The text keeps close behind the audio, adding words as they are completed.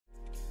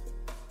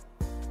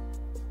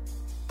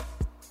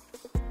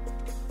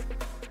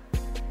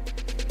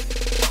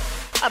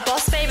A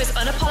boss babe is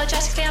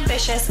unapologetically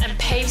ambitious and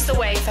paves the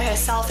way for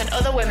herself and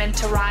other women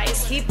to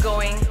rise. Keep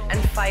going and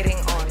fighting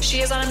on. She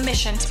is on a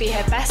mission to be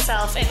her best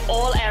self in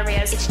all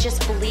areas. It's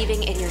just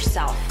believing in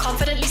yourself.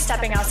 Confidently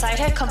stepping outside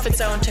her comfort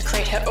zone to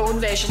create her own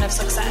version of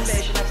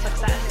success.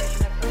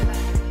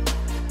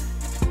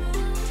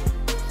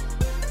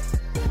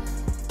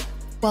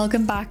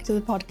 Welcome back to the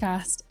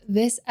podcast.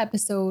 This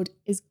episode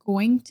is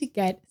going to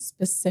get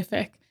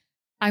specific.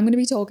 I'm going to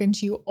be talking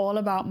to you all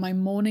about my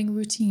morning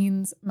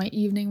routines, my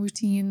evening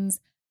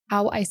routines,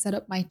 how I set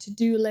up my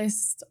to-do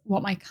lists,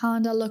 what my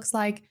calendar looks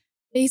like,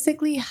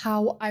 basically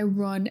how I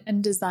run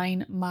and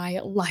design my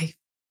life.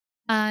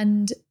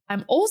 And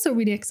I'm also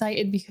really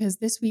excited because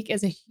this week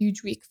is a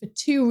huge week for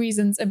two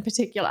reasons in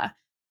particular.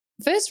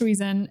 The first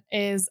reason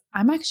is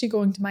I'm actually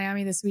going to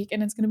Miami this week,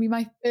 and it's going to be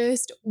my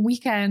first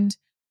weekend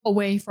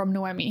away from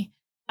Noemi.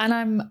 And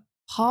I'm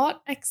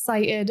part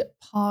excited,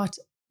 part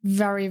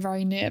very,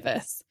 very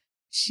nervous.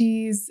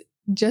 She's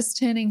just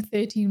turning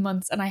 13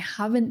 months and I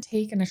haven't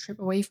taken a trip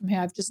away from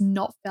her. I've just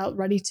not felt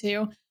ready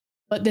to.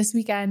 But this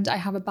weekend I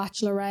have a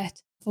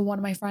bachelorette for one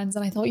of my friends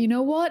and I thought, you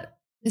know what?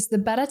 It's the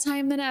better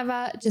time than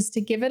ever just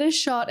to give it a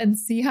shot and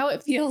see how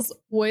it feels.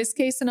 Worst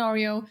case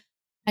scenario,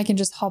 I can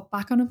just hop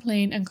back on a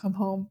plane and come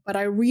home. But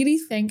I really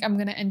think I'm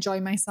going to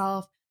enjoy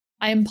myself.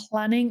 I am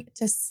planning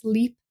to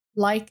sleep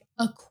like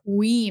a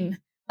queen.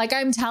 Like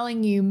I'm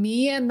telling you,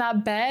 me and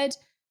that bed,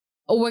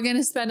 we're going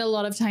to spend a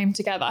lot of time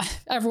together.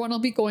 Everyone will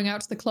be going out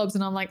to the clubs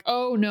and I'm like,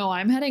 oh no,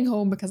 I'm heading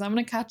home because I'm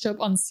going to catch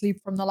up on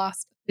sleep from the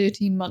last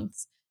 13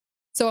 months.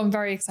 So I'm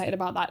very excited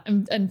about that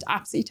and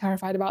absolutely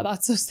terrified about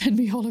that. So send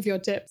me all of your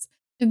tips.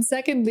 And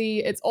secondly,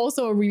 it's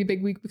also a really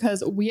big week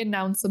because we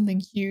announced something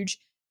huge.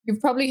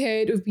 You've probably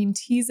heard we've been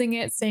teasing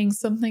it, saying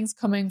something's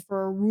coming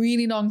for a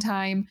really long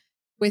time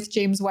with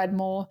James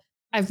Wedmore.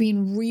 I've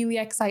been really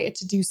excited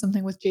to do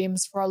something with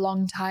James for a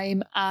long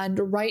time and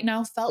right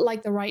now felt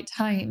like the right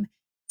time.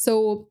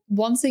 So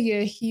once a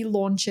year, he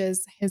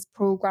launches his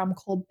program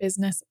called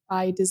Business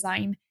by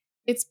Design.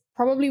 It's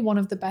probably one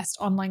of the best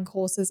online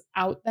courses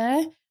out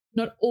there.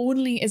 Not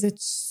only is it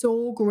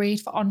so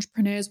great for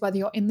entrepreneurs, whether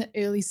you're in the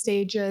early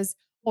stages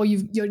or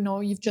you've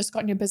just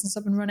gotten your business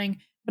up and running,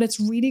 but it's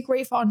really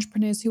great for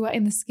entrepreneurs who are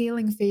in the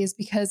scaling phase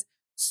because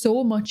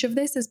so much of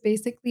this is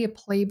basically a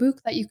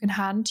playbook that you can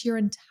hand to your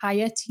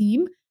entire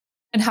team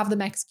and have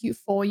them execute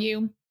for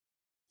you.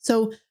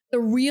 So the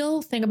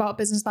real thing about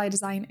Business by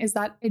Design is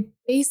that it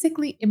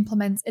basically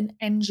implements an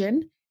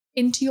engine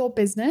into your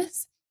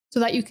business so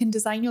that you can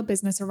design your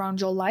business around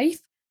your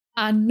life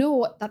and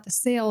know that the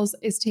sales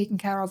is taken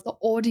care of, the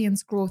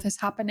audience growth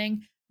is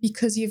happening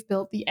because you've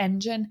built the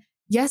engine.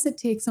 Yes, it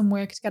takes some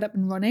work to get up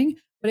and running,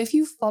 but if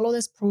you follow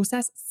this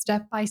process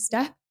step by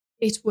step,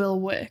 it will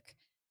work.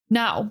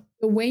 Now,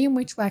 the way in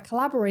which we're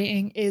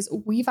collaborating is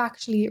we've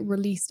actually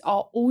released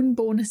our own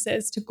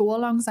bonuses to go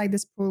alongside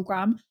this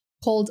program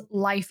called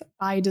Life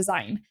by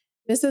Design.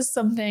 This is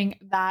something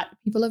that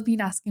people have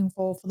been asking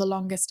for the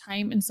longest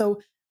time. And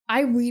so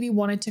I really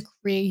wanted to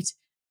create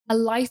a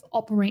life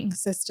operating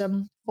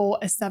system for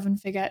a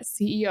seven-figure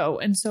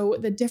CEO. And so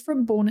the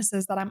different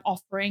bonuses that I'm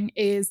offering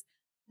is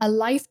a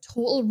life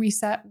total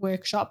reset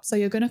workshop. So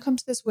you're going to come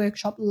to this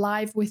workshop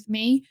live with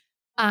me.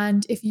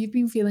 And if you've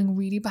been feeling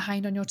really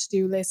behind on your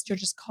to-do list, you're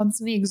just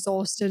constantly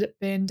exhausted,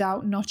 burned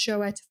out, not sure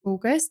where to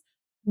focus,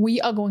 we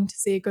are going to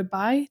say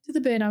goodbye to the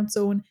burnout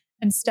zone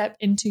and step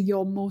into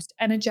your most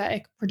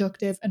energetic,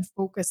 productive, and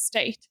focused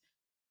state.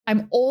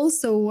 I'm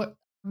also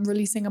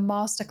releasing a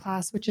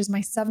masterclass, which is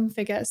my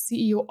seven-figure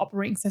CEO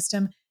operating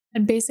system,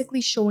 and basically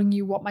showing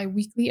you what my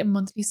weekly and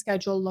monthly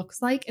schedule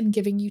looks like and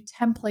giving you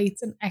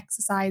templates and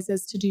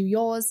exercises to do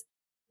yours.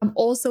 I'm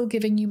also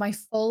giving you my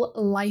full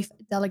life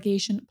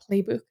delegation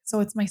playbook. So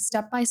it's my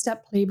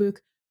step-by-step playbook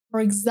for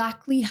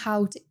exactly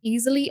how to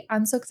easily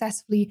and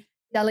successfully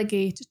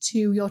delegate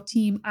to your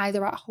team,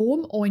 either at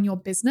home or in your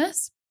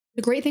business.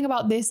 The great thing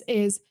about this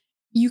is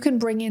you can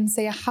bring in,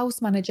 say, a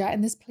house manager,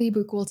 and this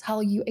playbook will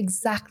tell you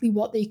exactly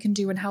what they can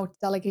do and how to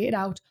delegate it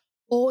out.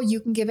 Or you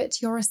can give it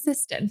to your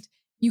assistant.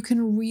 You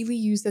can really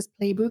use this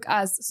playbook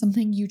as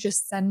something you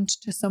just send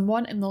to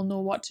someone and they'll know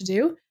what to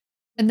do.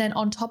 And then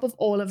on top of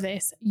all of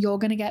this, you're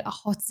going to get a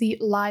hot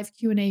seat live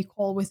Q&A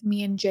call with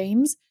me and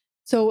James.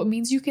 So it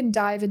means you can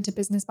dive into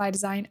Business by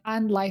Design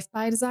and Life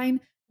by Design,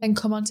 then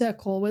come onto a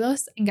call with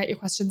us and get your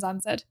questions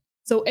answered.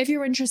 So if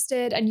you're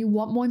interested and you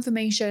want more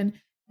information,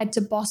 head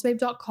to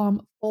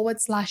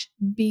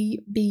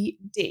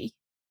bossbabe.com/BBD.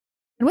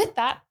 And with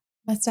that,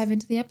 let's dive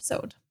into the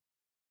episode.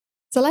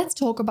 So let's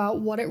talk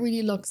about what it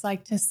really looks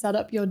like to set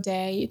up your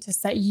day, to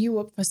set you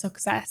up for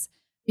success.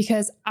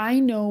 Because I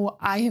know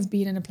I have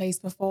been in a place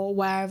before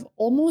where I've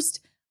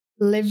almost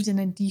lived in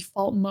a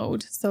default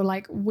mode. So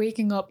like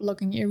waking up,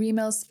 looking at your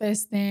emails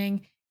first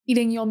thing,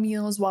 eating your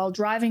meals while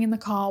driving in the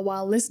car,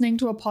 while listening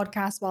to a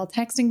podcast, while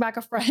texting back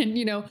a friend,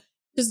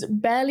 just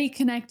barely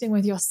connecting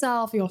with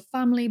yourself, your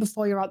family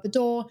before you're out the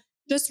door,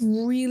 just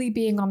really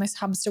being on this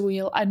hamster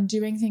wheel and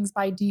doing things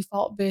by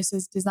default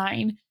versus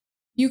design.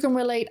 You can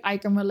relate, I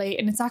can relate,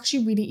 and it's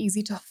actually really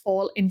easy to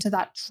fall into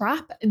that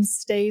trap and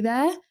stay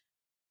there.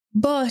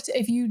 But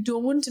if you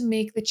don't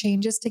make the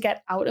changes to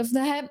get out of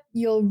there,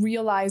 you'll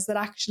realize that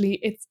actually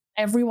it's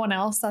everyone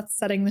else that's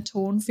setting the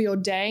tone for your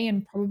day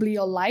and probably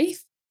your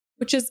life,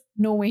 which is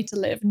no way to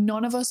live.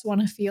 None of us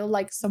want to feel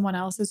like someone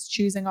else is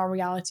choosing our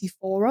reality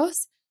for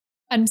us.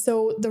 And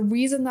so the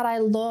reason that I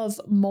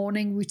love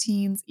morning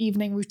routines,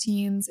 evening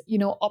routines,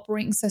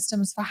 operating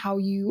systems for how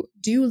you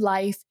do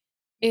life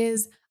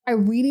is I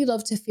really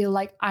love to feel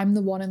like I'm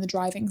the one in the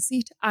driving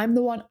seat. I'm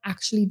the one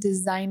actually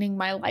designing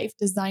my life,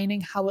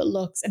 designing how it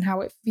looks and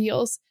how it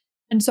feels.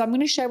 And so I'm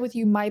going to share with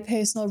you my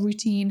personal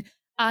routine.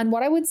 And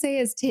what I would say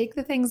is take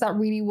the things that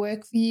really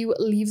work for you,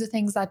 leave the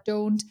things that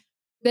don't.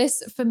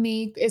 This for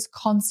me is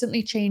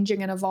constantly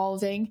changing and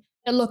evolving.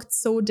 It looked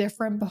so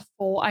different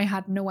before I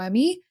had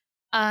Noemi.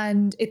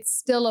 And it's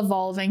still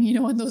evolving,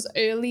 in those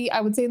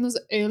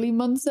early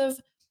months of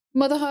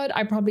motherhood,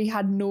 I probably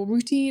had no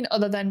routine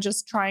other than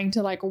just trying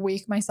to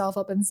wake myself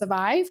up and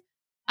survive.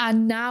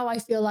 And now I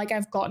feel like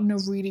I've gotten a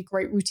really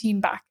great routine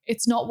back.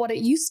 It's not what it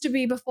used to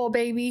be before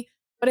baby,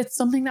 but it's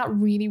something that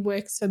really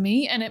works for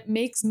me. And it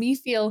makes me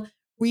feel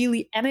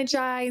really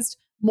energized,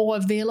 more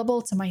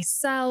available to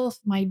myself,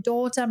 my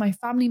daughter, my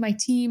family, my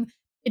team.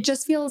 It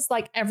just feels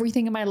like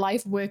everything in my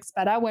life works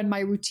better when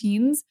my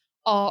routines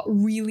are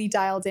really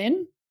dialed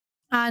in.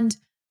 And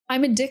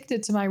I'm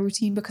addicted to my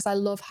routine because I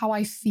love how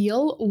I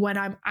feel when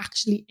I'm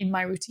actually in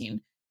my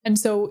routine. And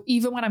so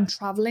even when I'm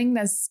traveling,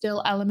 there's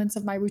still elements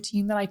of my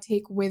routine that I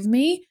take with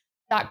me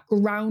that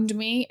ground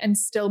me and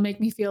still make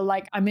me feel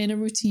like I'm in a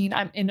routine,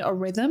 I'm in a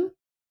rhythm.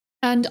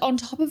 And on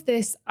top of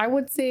this, I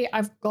would say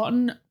I've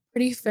gotten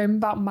pretty firm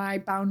about my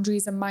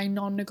boundaries and my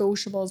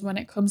non-negotiables when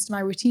it comes to my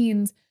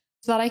routines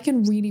so that I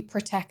can really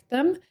protect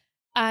them.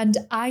 And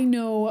I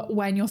know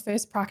when you're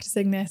first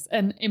practicing this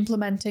and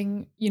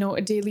implementing,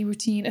 a daily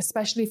routine,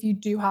 especially if you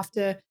do have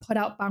to put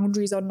out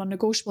boundaries or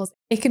non-negotiables,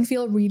 it can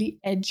feel really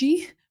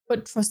edgy.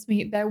 But trust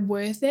me, they're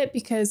worth it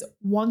because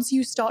once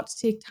you start to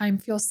take time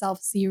for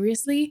yourself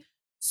seriously,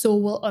 so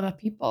will other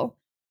people.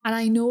 And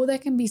I know there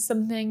can be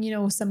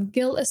something, some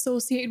guilt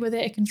associated with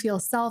it. It can feel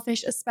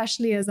selfish,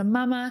 especially as a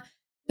mama,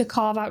 to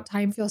carve out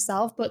time for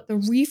yourself. But the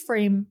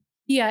reframe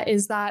here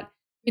is that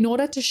in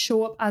order to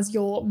show up as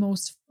your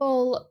most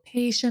full,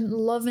 patient,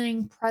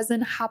 loving,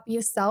 present,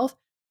 happiest self,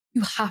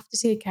 you have to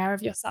take care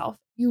of yourself.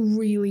 You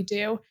really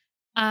do.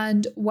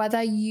 And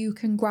whether you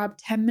can grab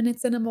 10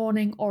 minutes in the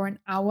morning or an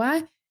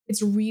hour,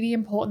 it's really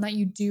important that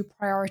you do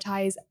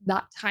prioritize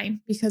that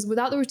time because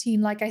without the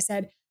routine, like I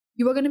said,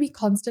 you are going to be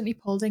constantly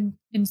pulled in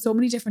so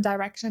many different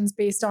directions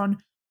based on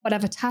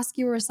whatever task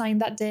you were assigned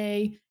that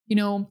day,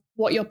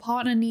 what your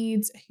partner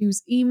needs,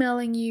 who's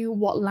emailing you,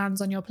 what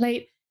lands on your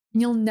plate.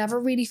 And you'll never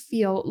really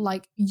feel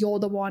like you're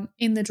the one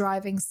in the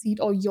driving seat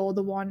or you're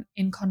the one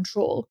in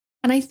control.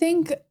 And I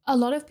think a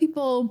lot of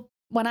people,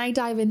 when I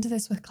dive into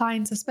this with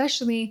clients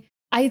especially,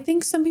 I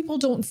think some people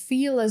don't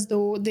feel as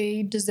though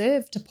they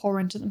deserve to pour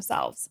into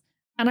themselves.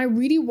 And I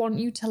really want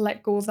you to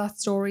let go of that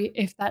story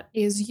if that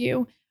is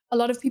you. A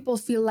lot of people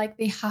feel like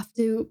they have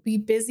to be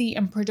busy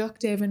and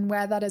productive and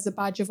wear that as a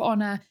badge of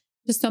honor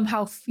to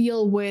somehow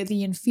feel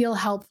worthy and feel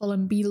helpful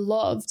and be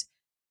loved.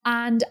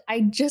 And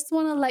I just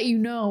want to let you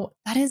know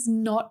that is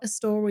not a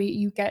story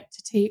you get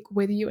to take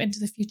with you into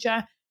the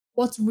future.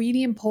 What's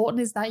really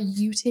important is that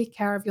you take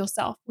care of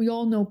yourself. We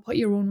all know put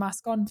your own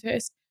mask on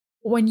first.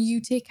 But when you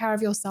take care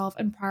of yourself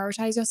and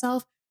prioritize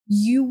yourself,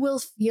 you will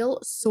feel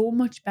so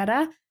much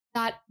better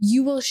that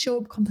you will show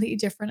up completely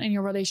different in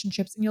your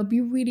relationships and you'll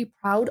be really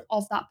proud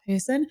of that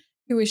person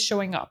who is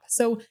showing up.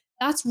 So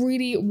that's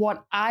really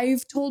what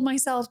I've told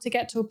myself to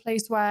get to a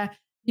place where,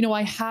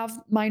 I have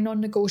my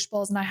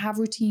non-negotiables and I have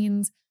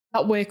routines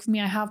that work for me.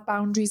 I have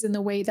boundaries in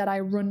the way that I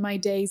run my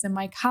days and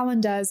my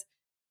calendars.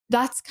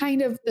 That's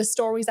kind of the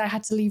stories I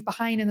had to leave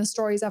behind and the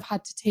stories I've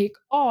had to take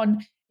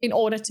on in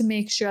order to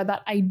make sure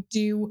that I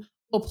do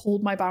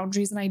uphold my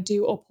boundaries and I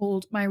do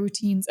uphold my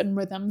routines and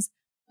rhythms.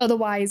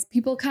 Otherwise,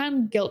 people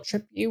can guilt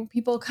trip you.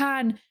 People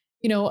can,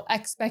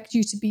 expect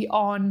you to be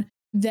on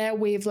their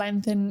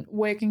wavelength and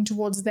working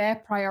towards their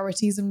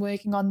priorities and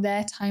working on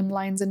their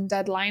timelines and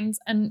deadlines.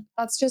 And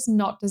that's just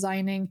not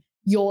designing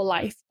your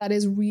life. That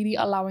is really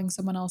allowing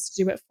someone else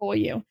to do it for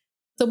you.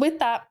 So with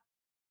that,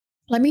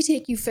 let me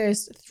take you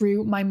first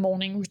through my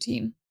morning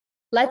routine.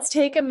 Let's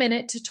take a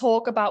minute to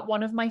talk about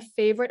one of my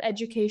favorite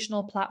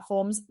educational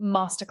platforms,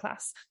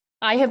 Masterclass.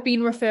 I have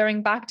been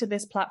referring back to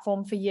this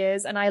platform for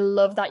years, and I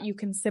love that you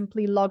can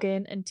simply log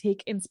in and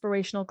take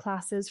inspirational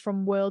classes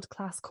from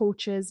world-class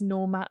coaches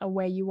no matter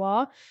where you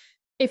are.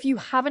 If you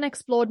haven't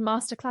explored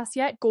Masterclass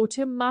yet, go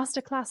to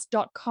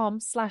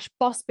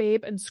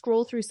masterclass.com/bossbabe and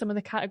scroll through some of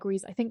the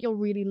categories. I think you'll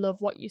really love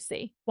what you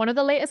see. One of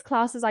the latest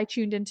classes I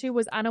tuned into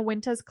was Anna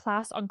Wintour's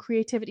class on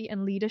creativity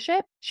and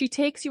leadership. She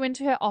takes you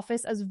into her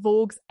office as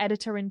Vogue's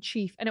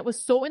editor-in-chief, and it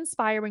was so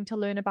inspiring to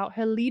learn about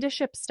her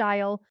leadership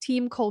style,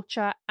 team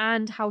culture,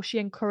 and how she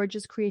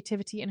encourages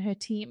creativity in her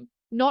team.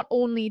 Not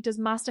only does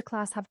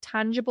Masterclass have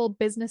tangible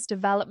business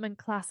development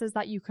classes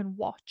that you can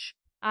watch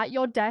at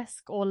your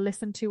desk or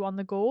listen to on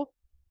the go,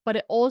 but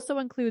it also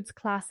includes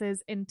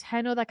classes in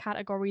 10 other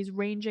categories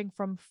ranging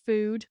from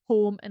food,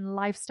 home and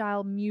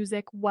lifestyle,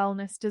 music,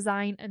 wellness,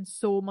 design, and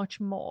so much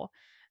more.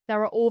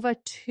 There are over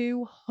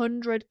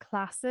 200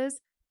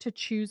 classes to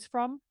choose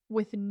from,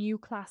 with new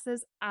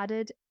classes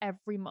added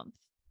every month.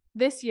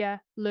 This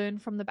year, learn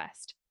from the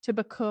best to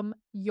become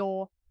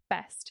your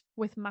best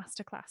with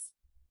Masterclass.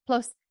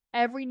 Plus,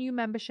 every new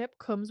membership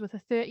comes with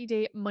a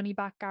 30-day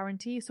money-back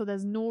guarantee, so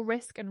there's no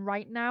risk. And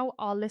right now,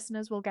 our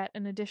listeners will get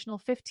an additional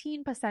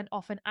 15%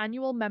 off an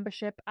annual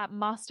membership at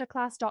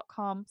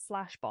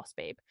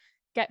masterclass.com/bossbabe.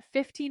 Get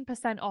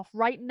 15% off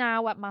right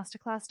now at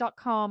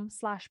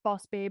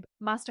masterclass.com/bossbabe,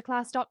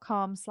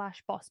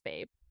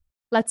 masterclass.com/bossbabe.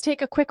 Let's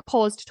take a quick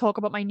pause to talk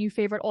about my new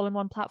favorite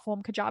all-in-one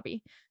platform,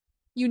 Kajabi.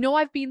 You know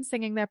I've been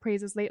singing their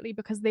praises lately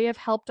because they have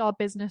helped our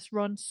business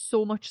run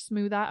so much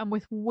smoother and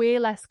with way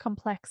less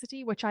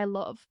complexity, which I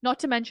love. Not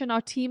to mention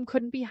our team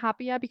couldn't be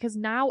happier because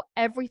now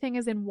everything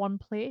is in one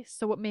place,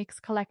 so it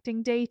makes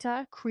collecting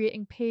data,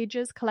 creating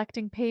pages,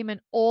 collecting payment,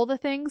 all the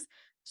things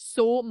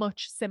so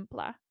much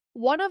simpler.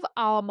 One of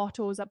our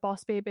mottos at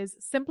Boss Babe is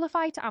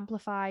simplify to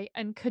amplify,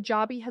 and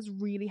Kajabi has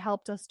really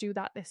helped us do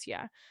that this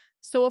year.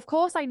 So of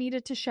course I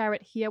needed to share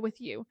it here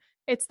with you.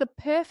 It's the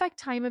perfect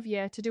time of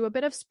year to do a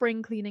bit of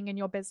spring cleaning in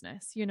your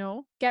business, you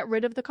know? Get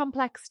rid of the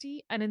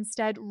complexity and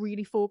instead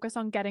really focus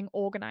on getting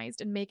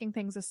organized and making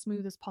things as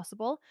smooth as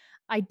possible.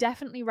 I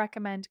definitely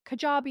recommend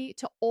Kajabi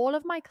to all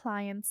of my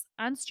clients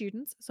and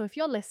students. So if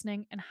you're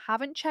listening and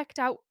haven't checked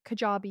out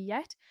Kajabi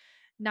yet,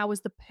 now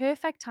is the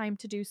perfect time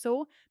to do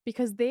so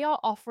because they are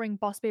offering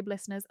Boss Babe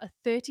listeners a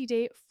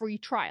 30-day free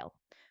trial.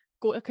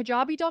 Go to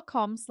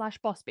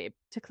kajabi.com/bossbabe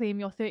to claim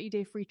your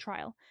 30-day free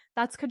trial.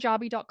 That's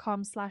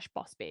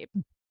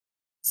kajabi.com/bossbabe.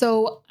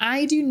 So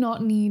I do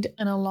not need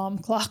an alarm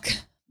clock.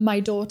 My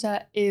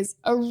daughter is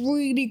a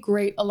really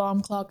great alarm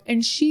clock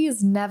and she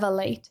is never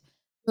late.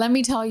 Let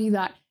me tell you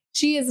that.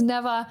 She is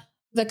never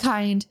the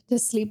kind to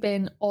sleep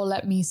in or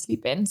let me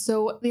sleep in.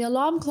 So the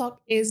alarm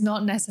clock is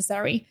not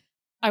necessary.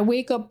 I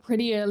wake up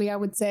pretty early, I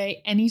would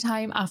say,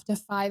 anytime after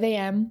 5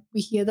 a.m. We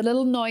hear the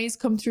little noise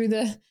come through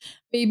the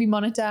baby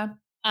monitor.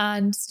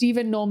 And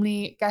Stephen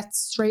normally gets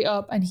straight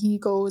up and he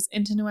goes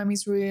into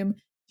Noemi's room,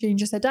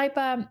 changes her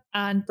diaper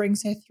and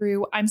brings her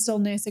through. I'm still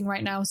nursing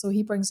right now, so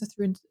he brings her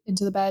through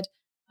into the bed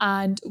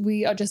and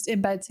we are just in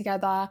bed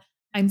together.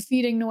 I'm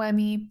feeding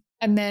Noemi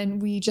and then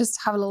we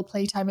just have a little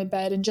playtime in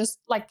bed and just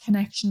like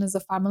connection as a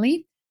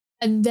family.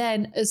 And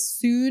then as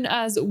soon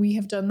as we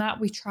have done that,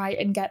 we try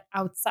and get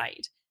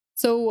outside.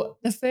 So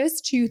the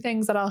first two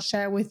things that I'll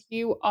share with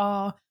you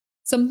are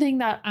something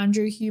that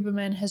Andrew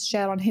Huberman has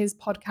shared on his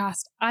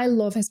podcast. I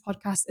love his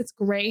podcast. It's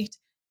great.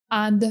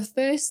 And the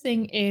first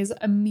thing is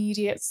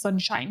immediate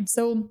sunshine.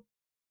 So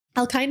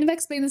I'll kind of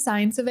explain the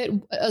science of it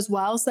as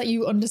well so that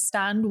you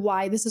understand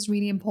why this is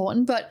really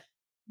important. But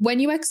when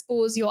you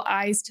expose your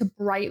eyes to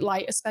bright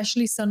light,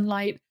 especially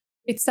sunlight,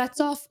 it sets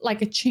off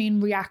like a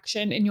chain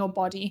reaction in your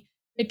body.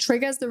 It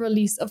triggers the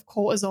release of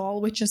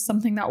cortisol, which is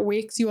something that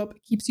wakes you up,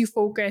 keeps you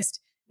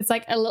focused. It's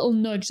like a little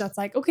nudge that's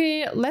like,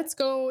 okay, let's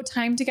go,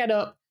 time to get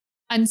up.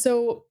 And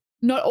so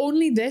not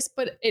only this,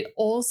 but it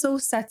also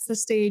sets the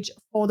stage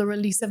for the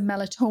release of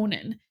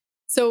melatonin.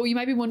 So you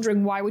might be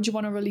wondering, why would you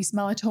want to release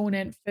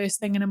melatonin first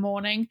thing in the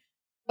morning?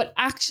 But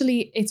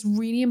actually, it's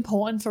really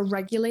important for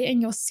regulating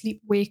your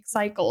sleep-wake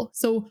cycle.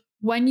 So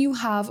when you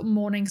have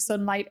morning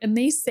sunlight, and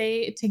they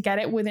say to get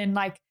it within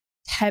like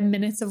 10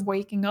 minutes of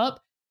waking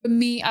up, for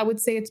me, I would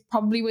say it's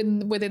probably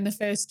within the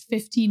first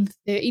 15,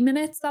 30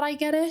 minutes that I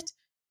get it.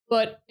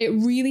 But it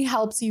really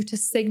helps you to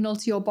signal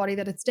to your body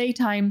that it's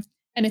daytime.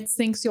 And it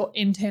syncs your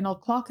internal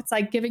clock. It's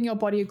like giving your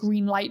body a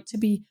green light to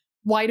be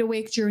wide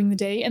awake during the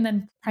day and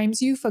then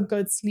primes you for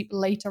good sleep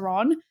later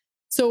on.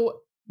 So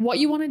what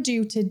you want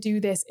to do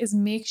this is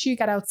make sure you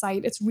get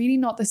outside. It's really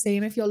not the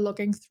same if you're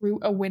looking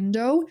through a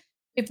window.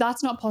 If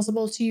that's not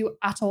possible to you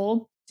at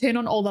all, turn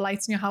on all the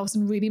lights in your house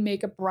and really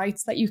make it bright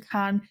so that you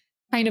can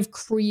kind of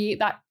create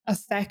that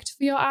effect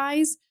for your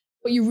eyes.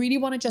 But you really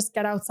want to just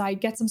get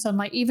outside, get some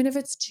sunlight, even if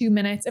it's 2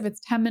 minutes, if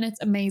it's 10 minutes,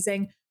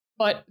 amazing.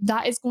 But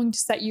that is going to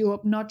set you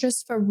up not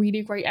just for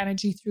really great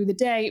energy through the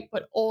day,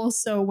 but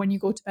also when you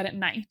go to bed at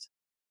night.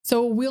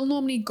 So we'll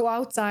normally go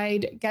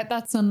outside, get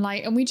that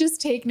sunlight, and we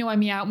just take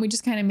Noemi out and we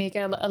just kind of make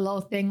it a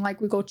little thing.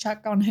 Like we go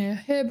check on her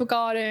herb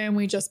garden,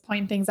 we just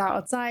point things out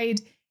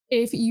outside.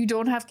 If you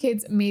don't have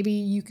kids, maybe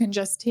you can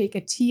just take a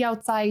tea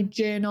outside,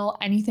 journal,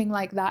 anything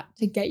like that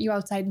to get you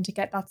outside and to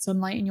get that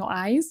sunlight in your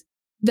eyes.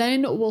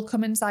 Then we'll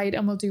come inside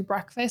and we'll do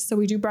breakfast. So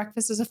we do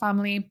breakfast as a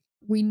family.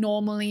 We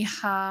normally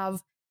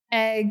have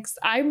eggs.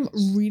 I'm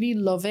really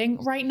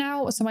loving right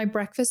now. So my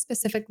breakfast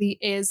specifically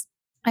is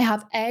I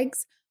have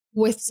eggs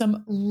with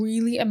some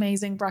really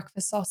amazing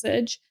breakfast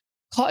sausage,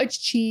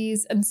 cottage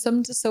cheese, and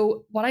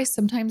so what I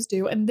sometimes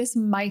do, and this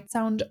might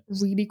sound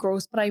really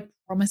gross, but I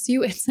promise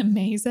you it's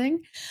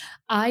amazing.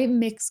 I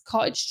mix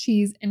cottage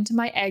cheese into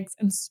my eggs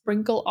and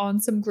sprinkle on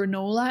some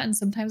granola and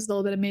sometimes a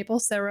little bit of maple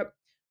syrup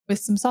with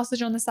some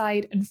sausage on the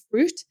side and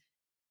fruit.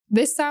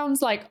 This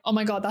sounds like, oh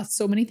my God, that's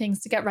so many things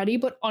to get ready.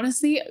 But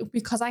honestly,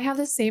 because I have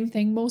the same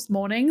thing most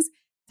mornings,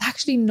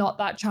 actually not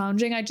that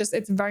challenging.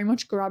 It's very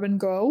much grab and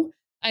go.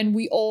 And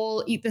we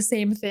all eat the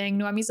same thing.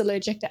 Noemi's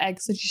allergic to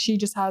eggs, so she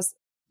just has,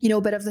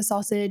 a bit of the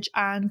sausage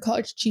and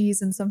cottage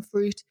cheese and some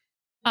fruit.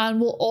 And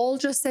we'll all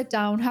just sit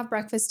down, have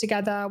breakfast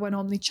together. We're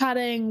normally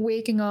chatting,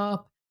 waking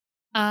up.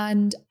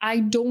 And I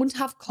don't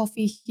have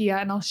coffee here,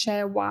 and I'll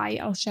share why.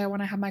 I'll share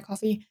when I have my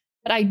coffee.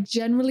 But I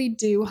generally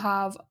do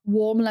have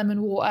warm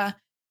lemon water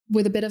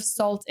with a bit of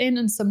salt in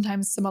and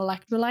sometimes some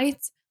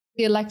electrolytes.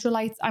 The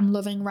electrolytes I'm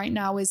loving right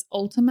now is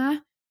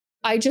Ultima.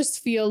 I just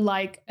feel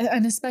like,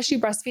 and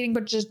especially breastfeeding,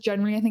 but just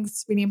generally, I think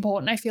it's really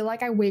important. I feel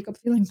like I wake up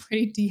feeling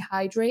pretty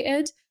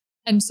dehydrated.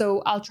 And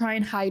so I'll try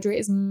and hydrate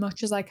as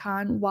much as I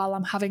can while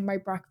I'm having my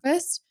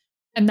breakfast.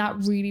 And that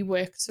really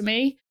works for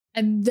me.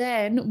 And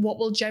then what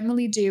we'll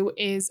generally do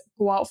is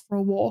go out for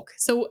a walk.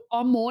 So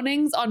our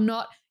mornings are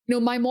not,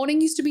 my morning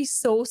used to be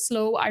so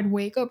slow. I'd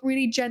wake up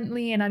really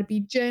gently and I'd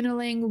be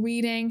journaling,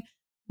 reading.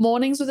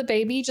 Mornings with a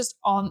baby just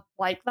aren't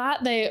like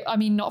that.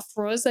 Not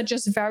for us. They're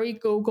just very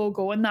go, go,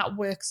 go. And that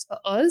works for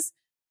us.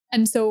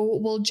 And so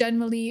we'll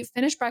generally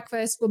finish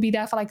breakfast. We'll be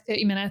there for like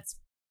 30 minutes.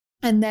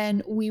 And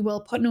then we will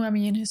put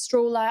Noemi in his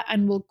stroller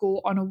and we'll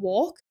go on a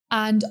walk.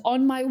 And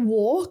on my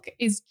walk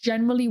is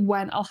generally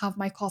when I'll have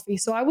my coffee.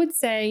 So I would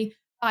say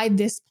by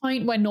this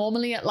point, we're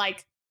normally at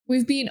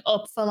we've been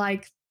up for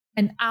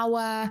an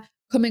hour,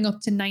 coming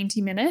up to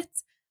 90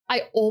 minutes.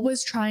 I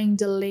always try and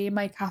delay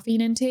my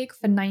caffeine intake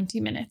for 90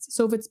 minutes.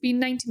 So if it's been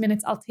 90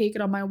 minutes, I'll take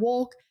it on my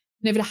walk.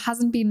 And if it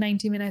hasn't been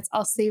 90 minutes,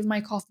 I'll save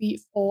my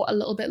coffee for a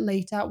little bit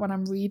later when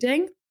I'm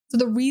reading. So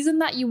the reason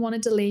that you want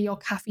to delay your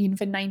caffeine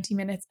for 90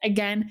 minutes,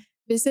 again,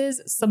 this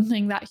is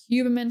something that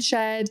Huberman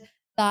shared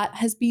that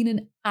has been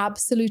an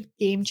absolute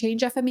game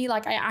changer for me.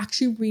 I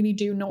actually really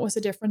do notice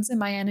a difference in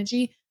my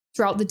energy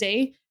throughout the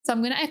day. So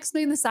I'm going to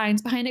explain the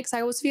science behind it because I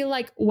always feel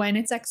like when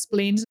it's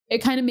explained, it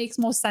kind of makes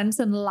more sense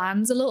and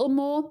lands a little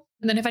more.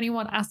 And then if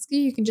anyone asks you,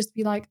 you can just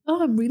be like,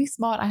 oh, I'm really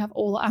smart. I have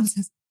all the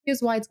answers.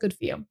 Here's why it's good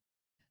for you.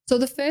 So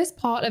the first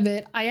part of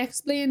it, I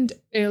explained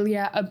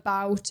earlier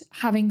about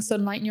having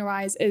sunlight in your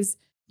eyes is,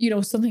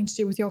 something to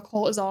do with your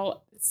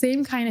cortisol.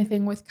 Same kind of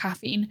thing with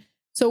caffeine.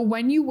 So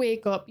when you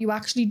wake up, you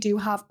actually do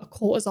have a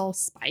cortisol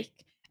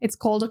spike. It's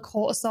called a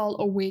cortisol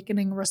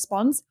awakening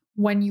response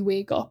when you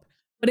wake up.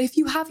 But if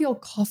you have your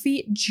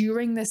coffee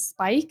during this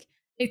spike,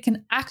 it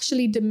can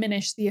actually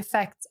diminish the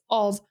effects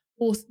of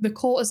both the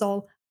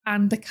cortisol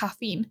and the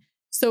caffeine.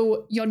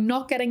 So you're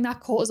not getting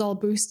that cortisol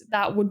boost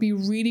that would be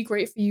really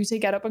great for you to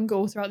get up and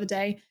go throughout the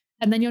day.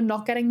 And then you're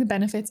not getting the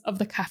benefits of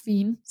the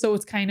caffeine. So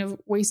it's kind of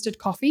wasted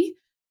coffee.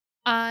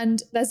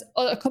 And there's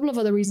a couple of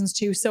other reasons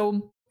too.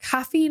 So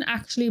caffeine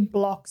actually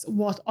blocks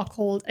what are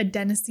called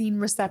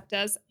adenosine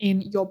receptors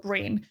in your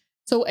brain.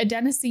 So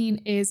adenosine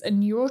is a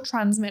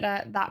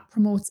neurotransmitter that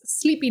promotes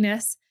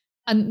sleepiness,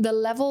 and the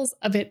levels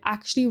of it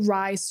actually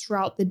rise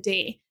throughout the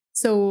day.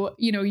 So,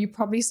 you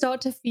probably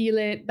start to feel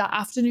it, that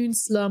afternoon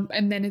slump,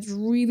 and then it's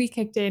really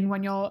kicked in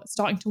when you're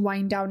starting to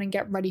wind down and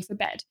get ready for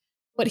bed.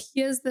 But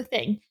here's the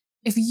thing.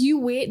 If you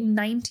wait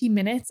 90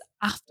 minutes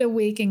after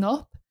waking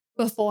up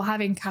before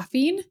having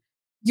caffeine,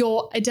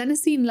 your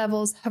adenosine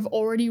levels have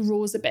already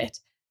rose a bit.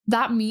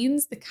 That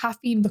means the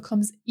caffeine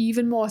becomes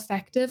even more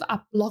effective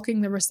at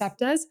blocking the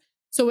receptors.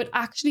 So it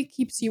actually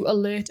keeps you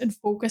alert and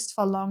focused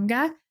for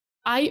longer.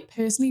 I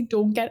personally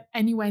don't get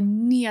anywhere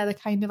near the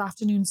kind of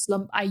afternoon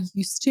slump I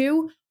used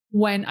to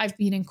when I've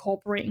been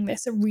incorporating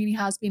this. It really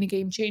has been a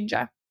game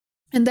changer.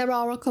 And there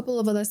are a couple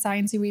of other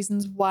sciencey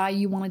reasons why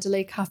you want to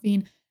delay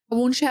caffeine. I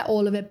won't share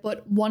all of it,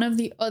 but one of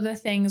the other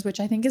things which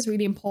I think is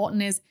really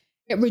important is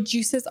it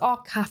reduces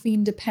our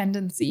caffeine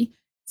dependency.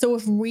 So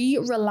if we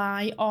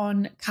rely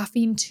on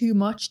caffeine too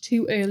much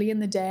too early in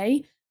the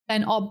day,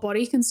 then our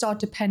body can start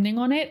depending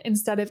on it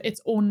instead of its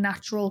own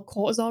natural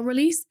cortisol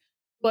release.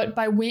 But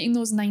by waiting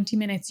those 90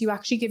 minutes, you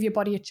actually give your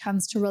body a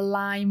chance to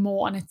rely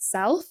more on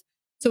itself.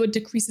 So it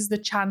decreases the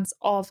chance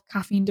of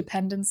caffeine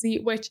dependency,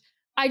 which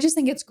I just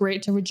think it's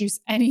great to reduce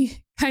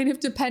any kind of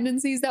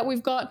dependencies that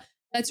we've got.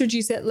 Let's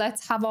reduce it.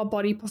 Let's have our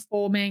body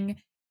performing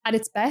at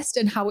its best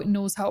and how it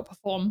knows how to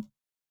perform.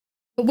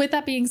 But with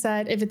that being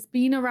said, if it's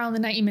been around the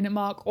 90-minute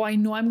mark, or I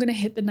know I'm going to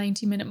hit the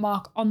 90-minute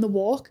mark on the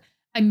walk,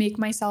 I make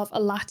myself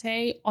a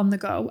latte on the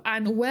go.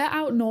 And we're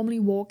out normally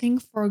walking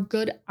for a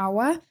good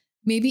hour,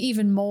 maybe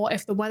even more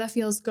if the weather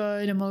feels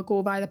good and we'll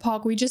go by the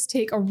park. We just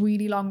take a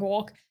really long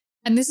walk.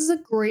 And this is a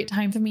great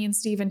time for me and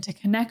Stephen to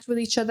connect with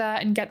each other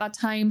and get that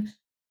time.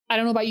 I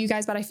don't know about you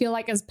guys, but I feel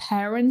like as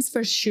parents,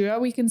 for sure,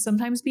 we can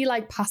sometimes be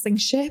like passing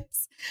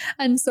ships.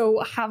 And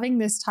so having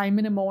this time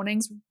in the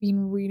mornings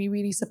been really,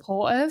 really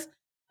supportive.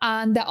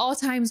 And there are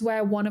times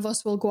where one of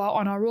us will go out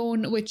on our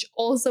own, which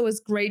also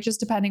is great, just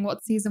depending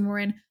what season we're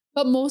in.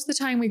 But most of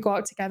the time we go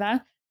out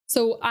together.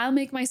 So I'll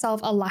make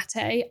myself a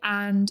latte,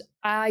 and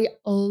I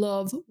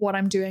love what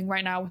I'm doing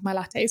right now with my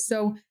latte.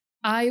 So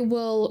I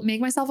will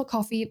make myself a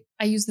coffee.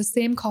 I use the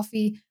same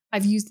coffee.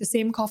 I've used the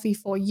same coffee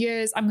for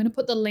years. I'm going to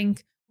put the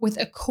link with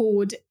a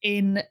code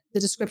in the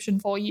description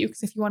for you,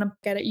 because if you want to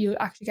get it, you'll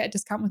actually get a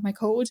discount with my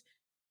code.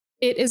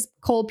 It is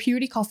called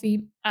Purity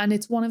Coffee, and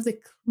it's one of the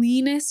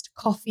cleanest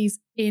coffees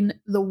in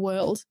the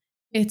world.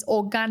 It's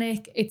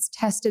organic. It's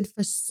tested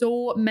for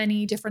so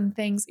many different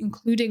things,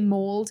 including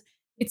mold.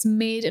 It's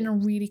made in a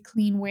really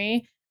clean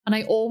way. And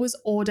I always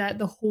order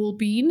the whole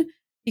bean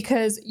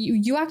because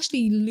you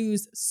actually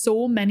lose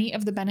so many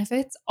of the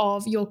benefits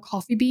of your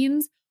coffee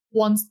beans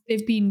once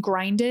they've been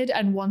grinded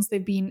and once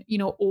they've been,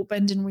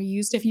 opened and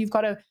reused. If you've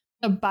got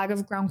a bag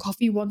of ground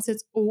coffee, once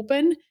it's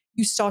open,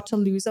 you start to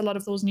lose a lot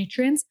of those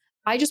nutrients.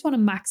 I just want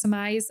to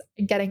maximize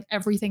getting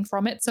everything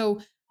from it. So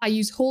I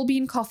use whole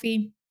bean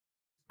coffee,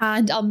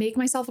 and I'll make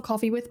myself a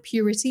coffee with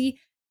Purity,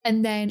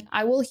 and then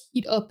I will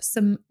heat up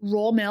some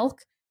raw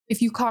milk.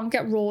 If you can't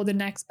get raw, the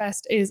next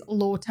best is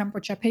low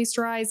temperature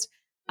pasteurized.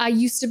 I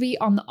used to be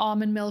on the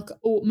almond milk,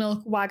 oat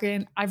milk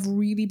wagon. I've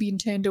really been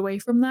turned away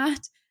from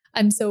that.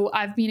 And so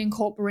I've been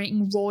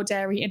incorporating raw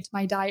dairy into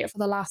my diet for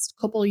the last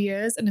couple of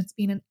years, and it's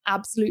been an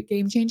absolute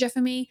game changer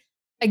for me.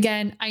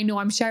 Again, I know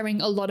I'm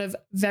sharing a lot of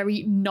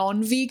very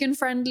non-vegan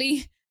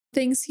friendly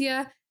things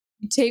here.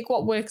 You take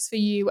what works for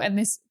you, and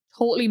this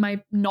totally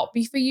might not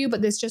be for you,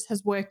 but this just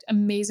has worked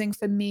amazing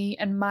for me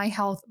and my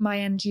health, my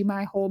energy,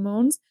 my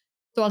hormones.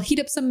 So I'll heat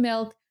up some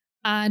milk,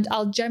 and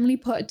I'll generally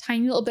put a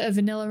tiny little bit of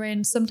vanilla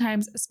in,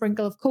 sometimes a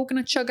sprinkle of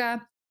coconut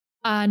sugar,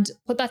 and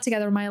put that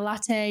together in my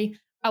latte.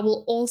 I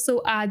will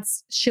also add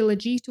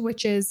Shilajit,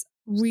 which is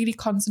really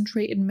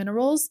concentrated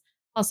minerals.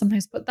 I'll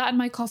sometimes put that in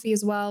my coffee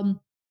as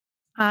well,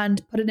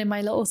 and put it in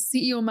my little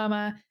CEO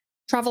Mama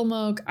travel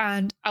mug,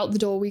 and out the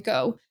door we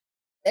go.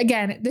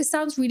 Again, this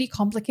sounds really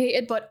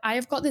complicated, but I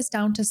have got this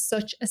down to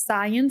such a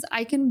science.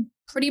 I can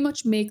pretty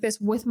much make this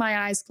with my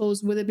eyes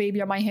closed with a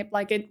baby on my hip.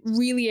 Like, it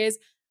really is.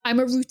 I'm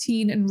a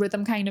routine and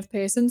rhythm kind of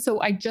person. So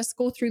I just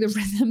go through the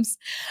rhythms,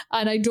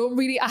 and I don't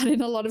really add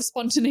in a lot of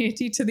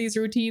spontaneity to these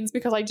routines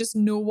because I just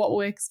know what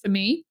works for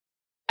me.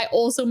 I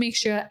also make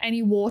sure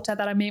any water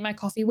that I make my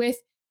coffee with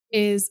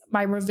is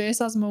my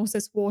reverse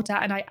osmosis water,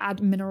 and I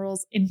add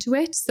minerals into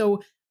it.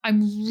 So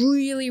I'm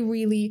really,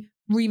 really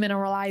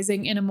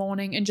remineralizing in the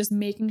morning and just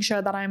making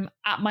sure that I'm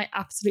at my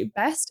absolute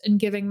best and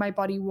giving my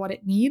body what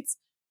it needs.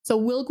 So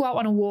we'll go out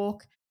on a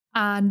walk,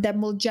 and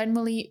then we'll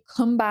generally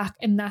come back,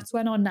 and that's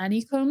when our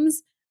nanny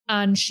comes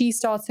and she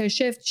starts her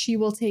shift. She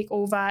will take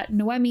over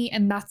Noemi,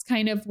 and that's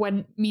kind of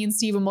when me and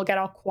Stephen will get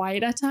our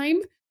quieter time.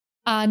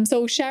 And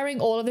so sharing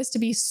all of this to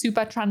be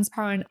super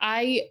transparent,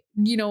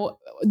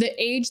 the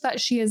age that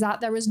she is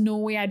at, there is no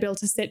way I'd be able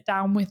to sit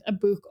down with a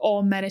book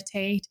or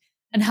meditate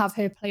and have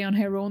her play on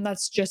her own.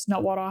 That's just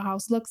not what our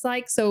house looks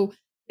like. So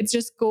it's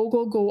just go,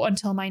 go, go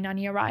until my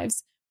nanny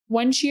arrives.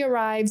 When she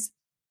arrives,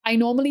 I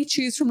normally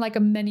choose from like a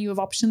menu of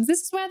options.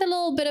 This is where the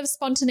little bit of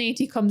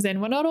spontaneity comes in.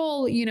 We're not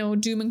all,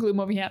 doom and gloom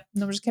over here.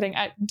 No, I'm just kidding.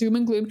 Doom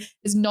and gloom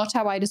is not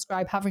how I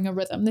describe having a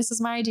rhythm. This is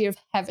my idea of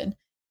heaven.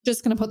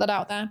 Just going to put that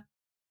out there.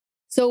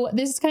 So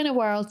this is kind of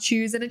where I'll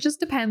choose, and it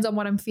just depends on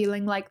what I'm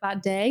feeling like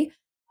that day.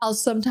 I'll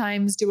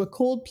sometimes do a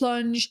cold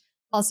plunge.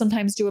 I'll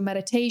sometimes do a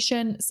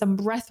meditation, some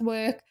breath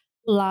work,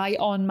 lie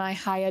on my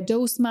higher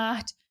dose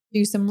mat,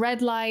 do some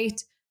red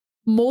light.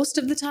 Most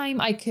of the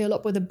time I curl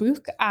up with a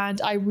book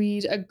and I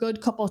read a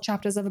good couple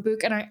chapters of a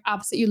book, and I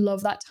absolutely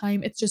love that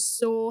time. It's just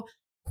so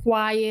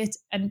quiet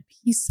and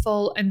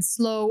peaceful and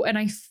slow, and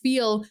I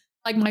feel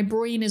like my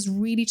brain is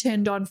really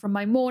turned on from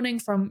my morning,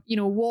 from,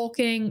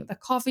 walking, the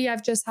coffee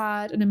I've just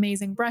had, an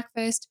amazing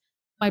breakfast.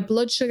 My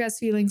blood sugar is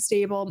feeling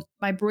stable.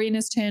 My brain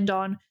is turned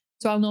on.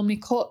 So I'll normally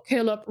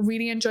curl up,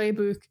 really enjoy a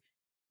book,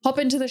 hop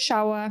into the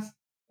shower,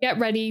 get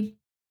ready.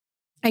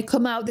 I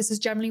come out. This is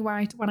generally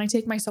where when I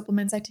take my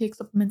supplements, I take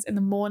supplements in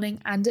the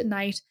morning and at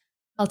night.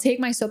 I'll take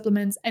my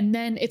supplements, and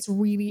then it's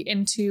really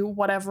into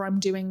whatever I'm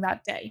doing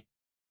that day.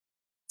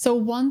 So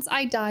once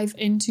I dive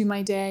into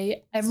my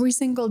day, every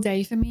single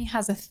day for me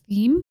has a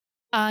theme.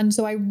 And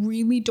so I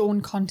really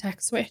don't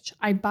context switch.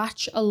 I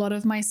batch a lot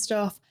of my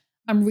stuff.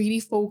 I'm really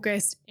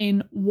focused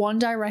in one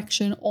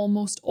direction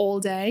almost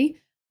all day.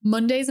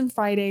 Mondays and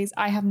Fridays,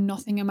 I have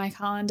nothing in my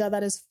calendar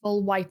that is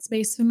full white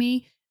space for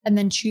me. And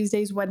then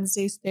Tuesdays,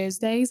 Wednesdays,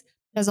 Thursdays,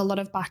 there's a lot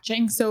of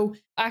batching. So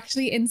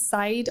actually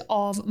inside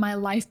of my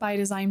Life by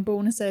Design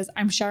bonuses,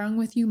 I'm sharing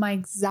with you my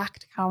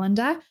exact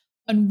calendar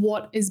and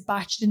what is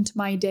batched into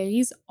my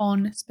days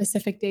on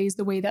specific days,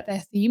 the way that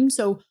they're themed.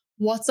 So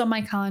what's on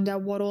my calendar,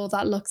 what all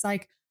that looks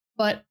like.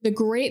 But the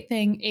great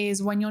thing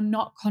is when you're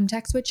not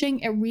context switching,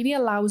 it really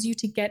allows you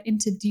to get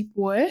into deep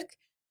work.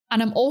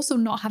 And I'm also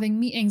not having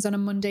meetings on a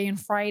Monday and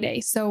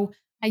Friday. So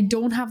I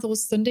don't have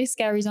those Sunday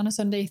scaries on a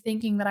Sunday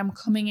thinking that I'm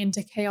coming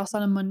into chaos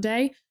on a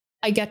Monday.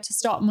 I get to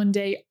start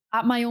Monday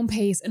at my own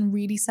pace and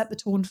really set the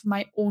tone for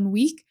my own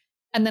week.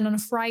 And then on a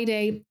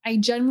Friday, I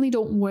generally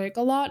don't work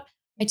a lot.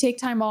 I take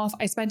time off.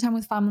 I spend time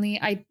with family.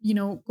 I,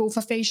 go for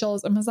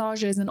facials and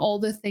massages and all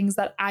the things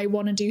that I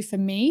want to do for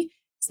me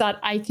so that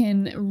I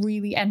can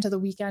really enter the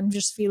weekend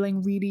just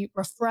feeling really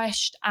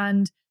refreshed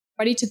and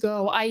ready to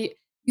go. I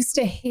used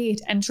to hate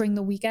entering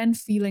the weekend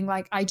feeling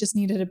like I just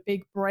needed a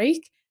big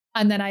break,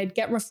 and then I'd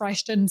get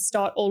refreshed and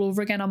start all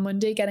over again on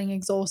Monday getting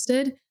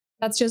exhausted.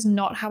 That's just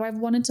not how I've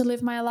wanted to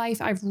live my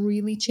life. I've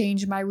really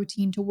changed my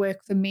routine to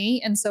work for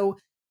me. And so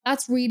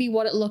that's really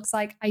what it looks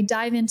like. I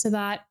dive into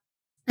that.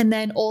 And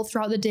then all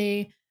throughout the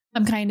day,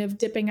 I'm kind of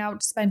dipping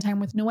out to spend time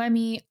with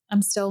Noemi.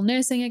 I'm still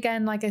nursing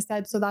again, like I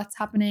said. So that's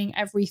happening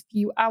every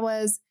few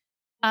hours.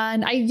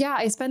 And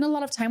I spend a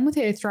lot of time with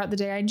her throughout the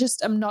day.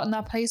 I'm not in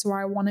that place where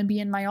I want to be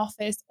in my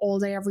office all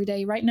day, every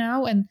day right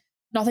now. And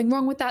nothing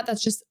wrong with that.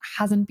 That's just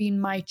hasn't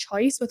been my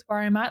choice with where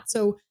I'm at.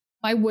 So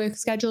my work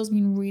schedule has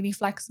been really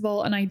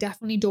flexible, and I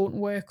definitely don't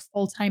work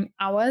full-time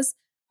hours.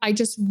 I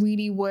just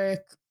really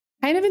work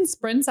kind of in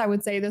sprints, I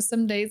would say. There's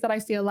some days that I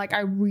feel like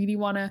I really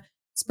want to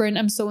sprint.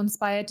 I'm so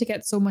inspired to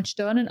get so much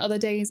done. And other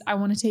days I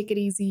want to take it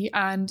easy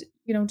and,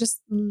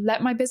 just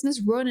let my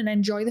business run and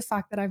enjoy the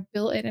fact that I've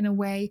built it in a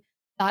way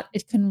that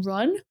it can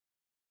run.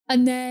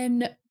 And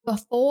then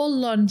before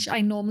lunch,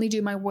 I normally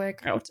do my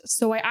workout.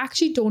 So I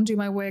actually don't do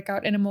my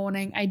workout in the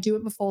morning. I do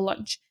it before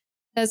lunch.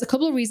 There's a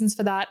couple of reasons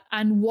for that.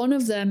 And one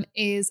of them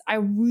is I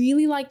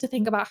really like to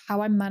think about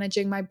how I'm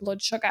managing my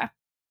blood sugar.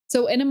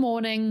 So in the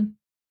morning,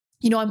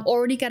 I'm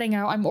already getting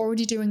out. I'm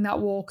already doing that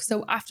walk.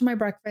 So after my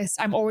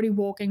breakfast, I'm already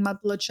walking. My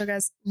blood sugar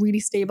is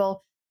really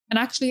stable. And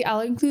actually,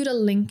 I'll include a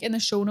link in the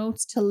show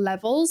notes to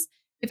Levels.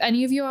 If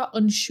any of you are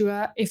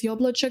unsure if your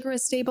blood sugar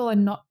is stable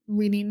and not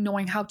really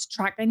knowing how to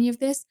track any of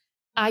this,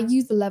 I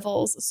use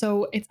Levels.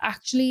 So it's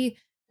actually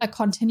a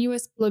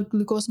continuous blood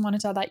glucose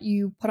monitor that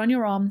you put on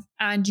your arm,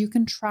 and you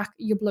can track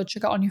your blood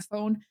sugar on your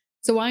phone.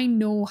 So I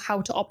know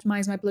how to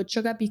optimize my blood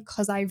sugar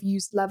because I've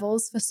used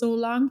Levels for so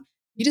long.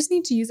 You just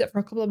need to use it for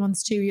a couple of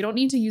months too. You don't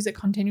need to use it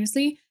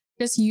continuously.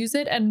 Just use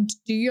it and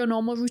do your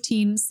normal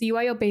routine, see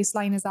where your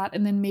baseline is at,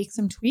 and then make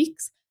some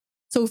tweaks.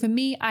 So for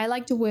me, I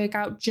like to work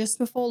out just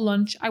before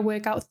lunch. I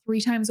work out 3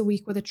 times a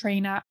week with a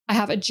trainer. I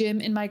have a gym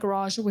in my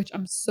garage, which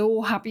I'm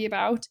so happy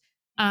about.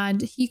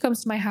 And he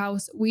comes to my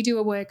house. We do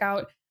a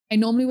workout. I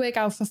normally work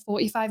out for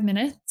 45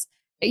 minutes.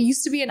 It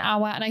used to be an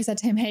hour. And I said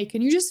to him, hey,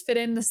 can you just fit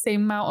in the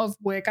same amount of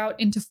workout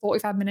into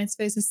 45 minutes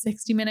versus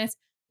 60 minutes?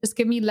 Just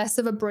give me less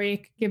of a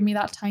break. Give me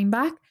that time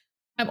back.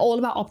 I'm all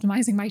about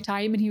optimizing my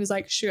time. And he was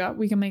like, sure,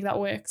 we can make that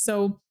work.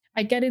 So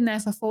I get in there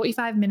for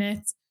 45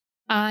 minutes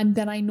and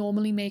then I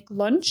normally make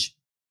lunch.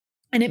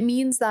 And it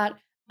means that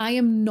I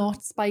am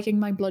not spiking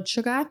my blood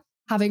sugar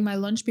having my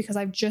lunch because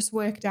I've just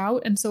worked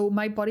out. And so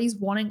my body's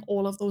wanting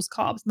all of those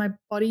carbs. My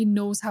body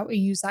knows how to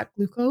use that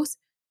glucose.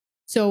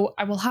 So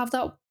I will have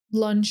that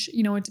lunch.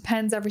 It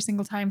depends every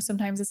single time.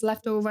 Sometimes it's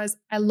leftovers.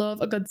 I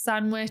love a good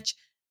sandwich.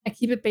 I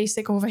keep it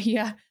basic over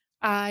here.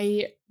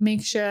 I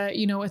make sure,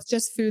 it's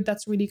just food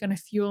that's really going to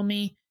fuel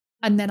me.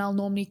 And then I'll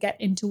normally get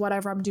into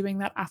whatever I'm doing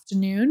that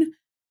afternoon.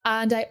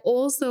 And I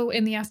also,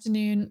 in the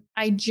afternoon,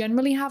 I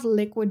generally have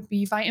liquid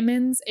B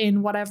vitamins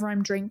in whatever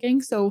I'm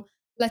drinking. So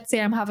let's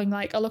say I'm having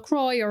like a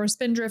LaCroix or a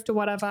Spindrift or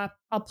whatever,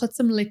 I'll put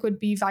some liquid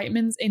B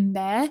vitamins in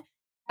there.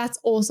 That's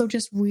also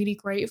just really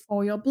great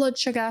for your blood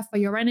sugar, for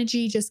your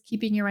energy, just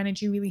keeping your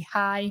energy really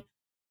high.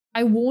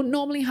 I won't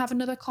normally have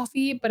another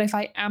coffee, but if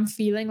I am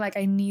feeling like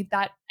I need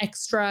that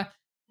extra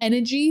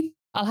energy,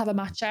 I'll have a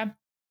matcha.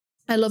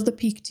 I love the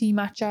Peak Tea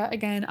matcha.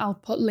 Again, I'll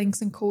put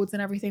links and codes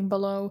and everything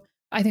below.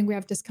 I think we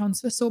have discounts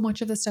for so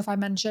much of the stuff I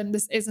mentioned.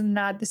 This isn't an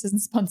ad, this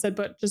isn't sponsored,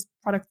 but just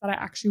products that I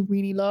actually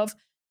really love.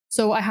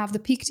 So I have the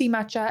Peak Tea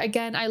matcha.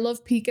 Again, I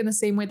love Peak in the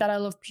same way that I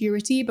love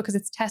Purity because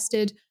it's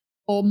tested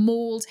for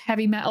mold,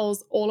 heavy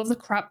metals, all of the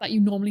crap that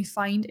you normally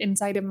find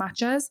inside of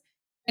matchas.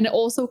 And it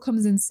also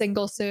comes in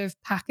single serve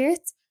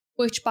packets,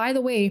 which by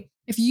the way,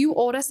 if you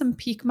order some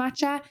Peak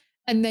matcha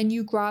and then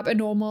you grab a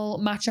normal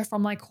matcha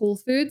from like Whole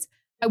Foods,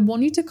 I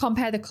want you to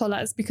compare the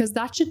colors because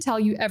that should tell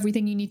you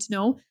everything you need to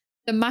know.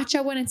 The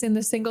matcha, when it's in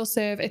the single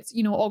serve, it's,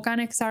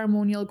 organic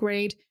ceremonial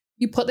grade.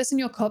 You put this in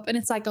your cup and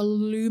it's like a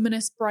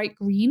luminous bright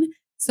green.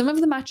 Some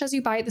of the matchas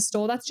you buy at the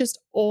store, that's just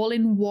all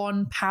in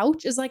one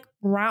pouch, is like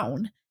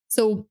brown.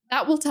 So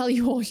that will tell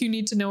you all you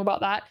need to know about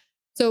that.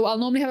 So I'll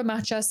normally have a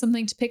matcha,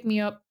 something to pick me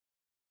up,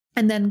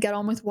 and then get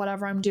on with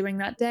whatever I'm doing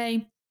that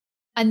day.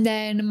 And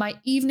then my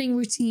evening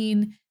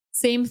routine,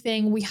 same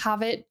thing. We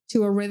have it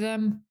to a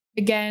rhythm.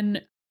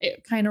 Again,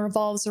 it kind of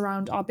revolves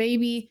around our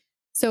baby.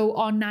 So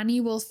our nanny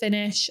will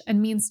finish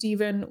and me and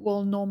Stephen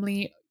will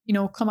normally,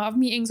 come out of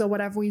meetings or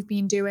whatever we've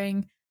been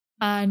doing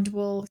and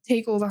we'll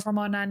take over from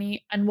our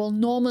nanny and we'll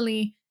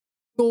normally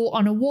go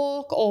on a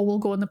walk or we'll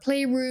go in the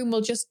playroom.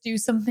 We'll just do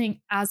something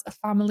as a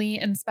family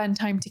and spend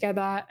time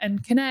together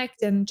and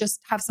connect and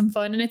just have some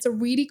fun. And it's a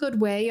really good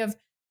way of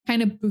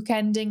kind of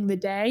bookending the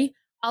day.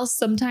 I'll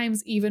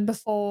sometimes, even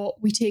before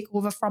we take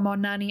over from our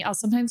nanny, I'll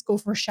sometimes go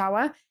for a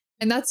shower.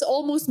 And that's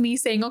almost me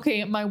saying,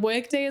 okay, my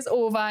work day is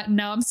over.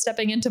 Now I'm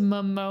stepping into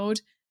mum mode.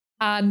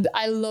 And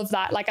I love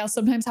that. Like I'll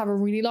sometimes have a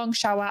really long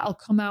shower. I'll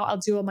come out, I'll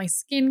do all my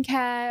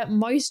skincare,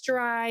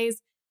 moisturize,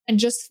 and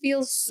just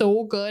feel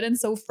so good and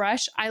so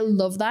fresh. I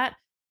love that.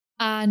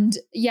 And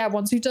yeah,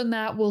 once we've done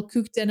that, we'll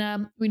cook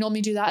dinner. We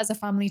normally do that as a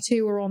family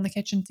too. We're all in the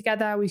kitchen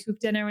together. We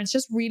cook dinner and it's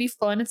just really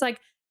fun. It's like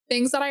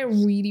things that I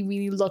really,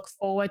 really look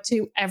forward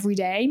to every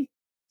day.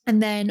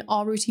 And then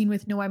our routine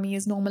with Noemi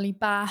is normally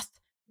bath,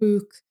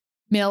 book,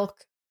 milk,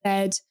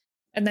 bed.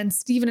 And then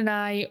Stephen and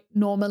I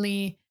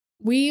normally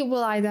we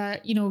will either,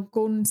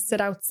 go and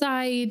sit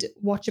outside,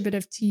 watch a bit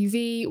of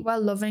TV. We're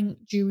loving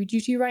Jury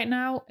Duty right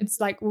now. It's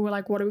like, we were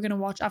like, what are we going to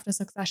watch after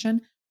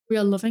Succession? We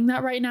are loving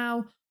that right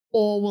now.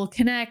 Or we'll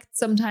connect.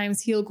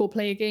 Sometimes he'll go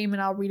play a game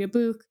and I'll read a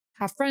book,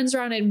 have friends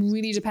around. It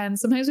really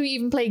depends. Sometimes we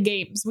even play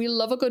games. We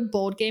love a good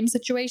board game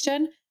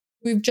situation.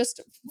 We've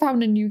just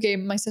found a new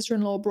game. My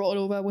sister-in-law brought it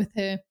over with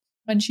her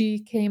when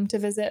she came to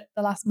visit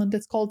the last month.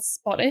 It's called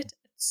Spot It.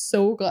 It's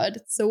so good.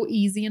 It's so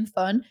easy and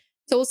fun.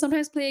 So we'll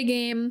sometimes play a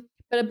game,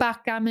 bit of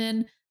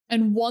backgammon.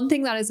 And one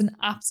thing that is an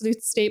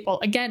absolute staple,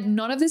 again,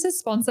 none of this is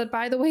sponsored,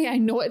 by the way. I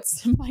know it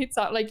might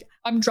sound like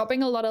I'm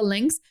dropping a lot of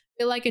links.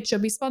 I feel like it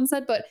should be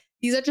sponsored, but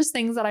these are just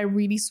things that I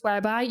really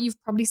swear by.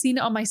 You've probably seen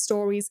it on my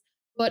stories,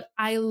 but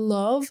I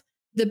love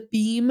the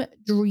Beam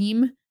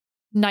Dream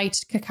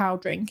Night Cacao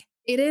drink.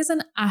 It is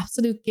an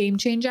absolute game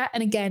changer.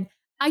 And again,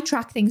 I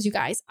track things, you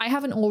guys. I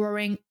have an Oura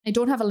ring. I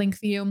don't have a link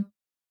for you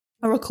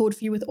or a code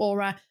for you with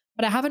Oura,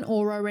 but I have an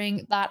Oura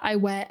ring that I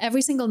wear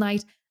every single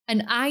night.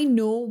 And I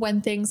know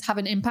when things have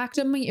an impact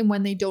on me and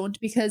when they don't,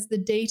 because the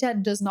data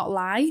does not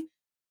lie.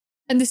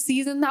 And the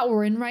season that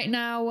we're in right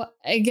now,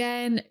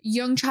 again,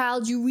 young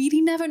child, you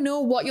really never know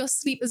what your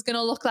sleep is going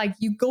to look like.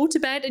 You go to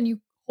bed and you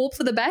hope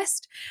for the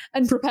best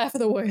and prepare for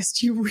the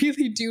worst. You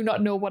really do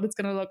not know what it's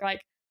going to look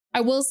like.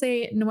 I will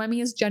say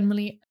Noemi is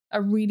generally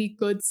a really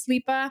good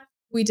sleeper.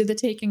 We did the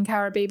Taking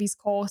Care of Babies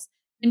course,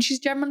 and she's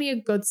generally a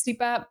good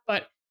sleeper,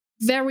 but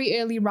very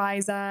early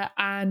riser,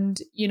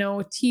 and,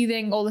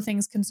 teething, all the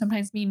things can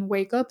sometimes mean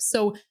wake up.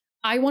 So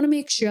I want to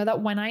make sure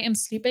that when I am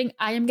sleeping,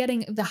 I am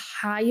getting the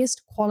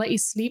highest quality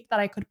sleep that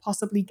I could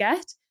possibly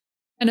get.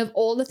 And of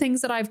all the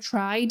things that I've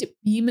tried,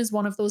 Beam is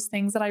one of those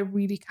things that I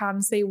really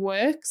can say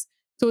works.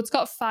 So it's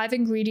got 5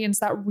 ingredients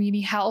that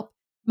really help.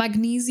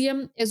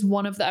 Magnesium is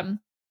one of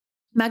them.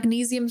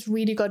 Magnesium's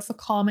really good for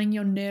calming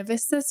your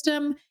nervous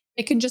system.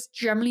 It can just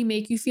generally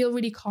make you feel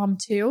really calm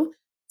too.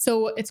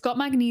 So it's got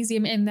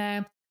magnesium in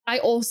there. I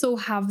also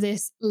have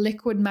this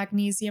liquid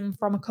magnesium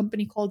from a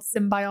company called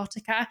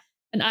Symbiotica,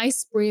 and I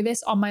spray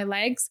this on my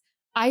legs.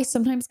 I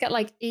sometimes get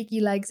like achy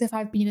legs if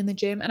I've been in the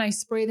gym, and I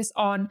spray this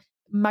on.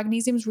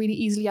 Magnesium's really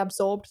easily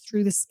absorbed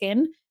through the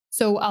skin.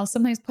 So I'll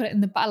sometimes put it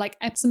in the like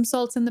Epsom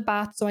salts in the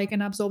bath so I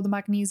can absorb the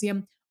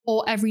magnesium.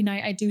 Or every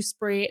night I do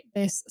spray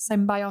this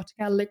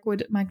Symbiotica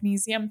liquid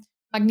magnesium.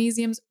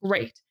 Magnesium's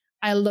great.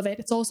 I love it.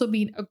 It's also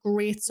been a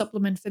great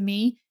supplement for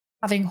me.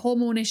 Having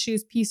hormone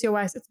issues,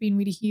 PCOS, it's been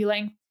really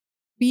healing.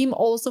 Beam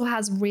also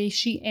has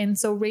reishi in.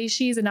 So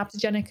reishi is an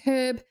adaptogenic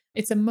herb.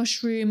 It's a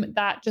mushroom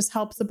that just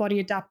helps the body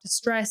adapt to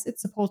stress. It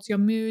supports your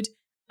mood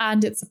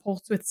and it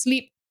supports with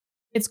sleep.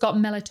 It's got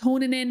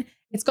melatonin in.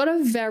 It's got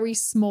a very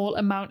small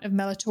amount of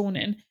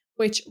melatonin,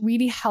 which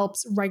really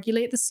helps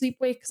regulate the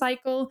sleep-wake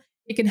cycle.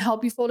 It can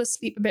help you fall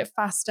asleep a bit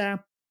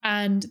faster,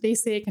 and they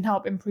say it can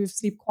help improve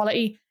sleep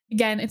quality.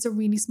 Again, it's a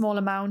really small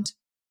amount,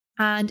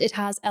 and it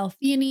has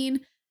L-theanine.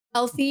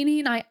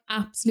 L-theanine I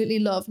absolutely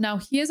love. Now,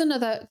 here's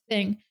another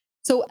thing.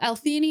 So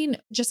L-theanine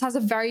just has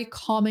a very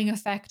calming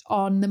effect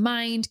on the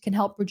mind, can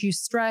help reduce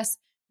stress,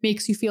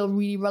 makes you feel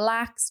really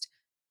relaxed,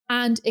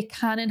 and it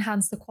can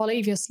enhance the quality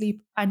of your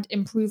sleep and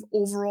improve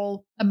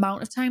overall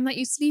amount of time that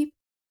you sleep.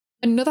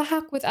 Another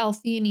hack with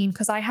L-theanine,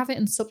 because I have it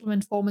in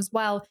supplement form as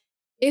well,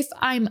 if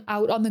I'm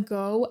out on the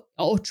go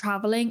or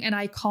traveling and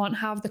I can't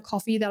have the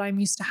coffee that I'm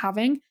used to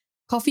having,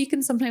 coffee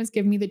can sometimes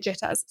give me the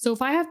jitters. So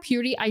if I have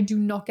Purity, I do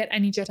not get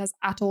any jitters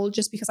at all,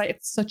 just because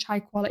it's such high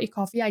quality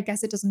coffee. I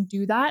guess it doesn't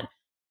do that.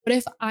 But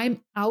if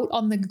I'm out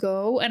on the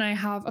go and I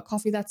have a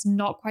coffee that's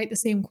not quite the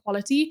same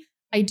quality,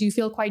 I do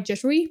feel quite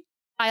jittery.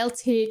 I'll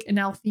take an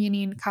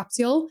L-theanine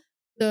capsule.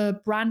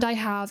 The brand I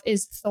have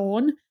is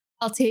Thorn.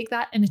 I'll take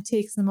that and it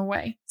takes them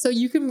away. So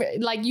you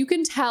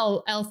can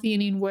tell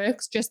L-theanine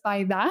works just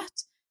by that.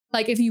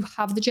 Like if you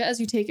have the jitters,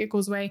 you take it,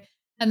 goes away.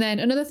 And then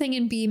another thing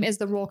in Beam is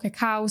the raw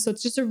cacao. So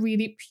it's just a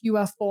really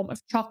pure form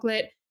of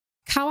chocolate.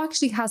 Cacao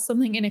actually has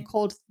something in it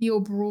called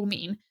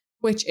theobromine,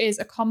 which is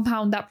a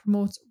compound that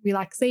promotes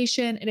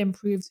relaxation. It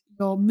improves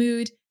your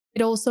mood.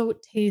 It also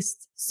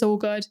tastes so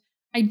good.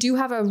 I do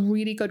have a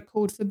really good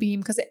code for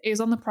Beam because it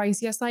is on the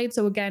pricier side.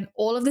 So again,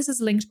 all of this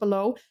is linked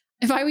below.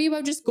 If I were you, I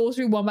would just go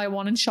through one by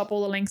one and shop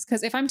all the links,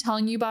 because if I'm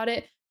telling you about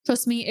it,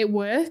 trust me, it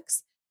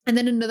works. And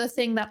then another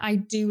thing that I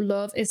do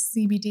love is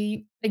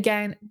CBD.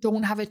 Again,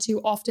 don't have it too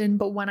often,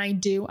 but when I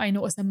do, I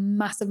notice a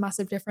massive,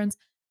 massive difference.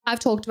 I've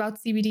talked about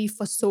CBD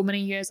for so many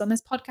years on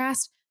this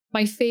podcast.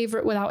 My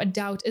favorite, without a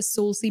doubt, is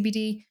Soul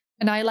CBD.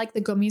 And I like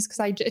the gummies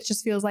because it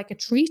just feels like a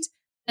treat.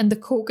 And the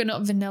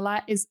coconut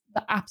vanilla is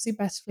the absolute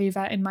best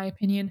flavor, in my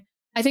opinion.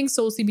 I think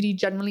Soul CBD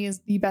generally is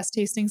the best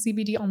tasting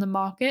CBD on the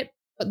market,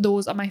 but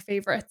those are my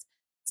favorites.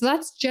 So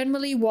that's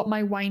generally what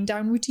my wind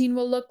down routine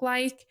will look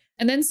like.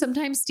 And then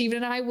sometimes Stephen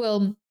and I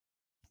will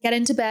get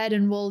into bed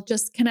and we'll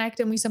just connect,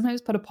 and we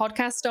sometimes put a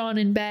podcast on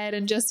in bed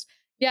and just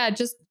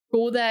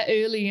go there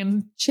early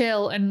and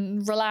chill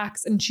and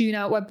relax and tune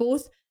out. We're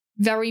both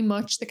very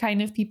much the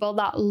kind of people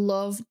that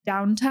love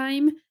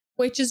downtime,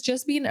 which has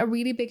just been a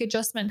really big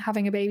adjustment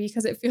having a baby,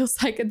 because it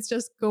feels like it's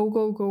just go,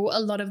 go, go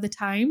a lot of the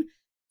time.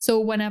 So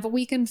whenever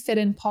we can fit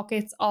in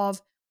pockets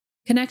of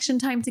connection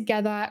time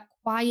together,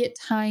 quiet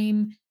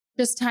time,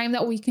 just time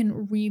that we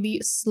can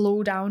really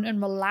slow down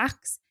and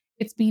relax.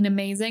 It's been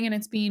amazing, and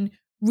it's been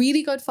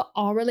really good for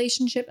our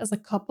relationship as a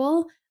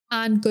couple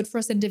and good for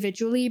us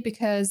individually,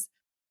 because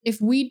if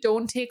we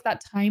don't take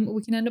that time,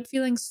 we can end up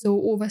feeling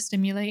so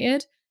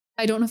overstimulated.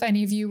 I don't know if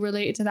any of you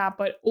relate to that,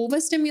 but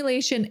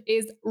overstimulation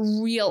is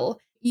real.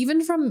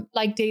 Even from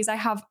like days I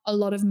have a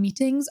lot of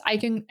meetings, I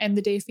can end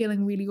the day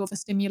feeling really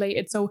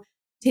overstimulated. So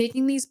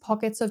taking these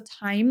pockets of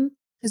time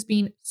has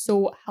been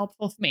so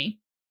helpful for me.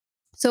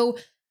 So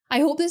I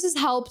hope this has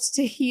helped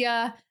to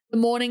hear the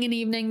morning and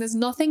evening. There's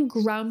nothing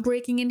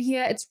groundbreaking in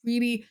here. It's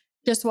really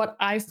just what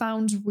I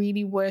found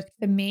really worked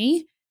for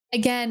me.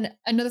 Again,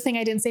 another thing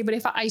I didn't say, but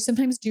if I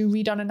sometimes do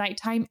read on a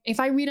nighttime, if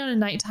I read on a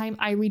nighttime,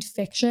 I read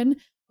fiction.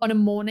 On a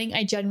morning,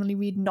 I generally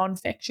read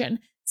nonfiction.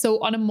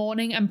 So on a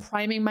morning, I'm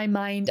priming my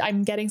mind.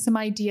 I'm getting some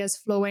ideas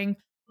flowing.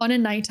 On a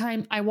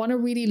nighttime, I want to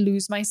really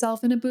lose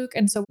myself in a book.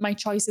 And so my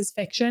choice is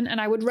fiction.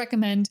 And I would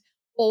recommend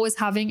always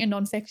having a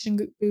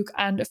nonfiction book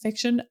and a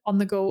fiction on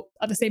the go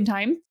at the same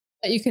time,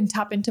 that you can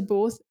tap into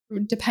both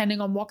depending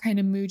on what kind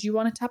of mood you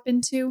want to tap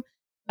into.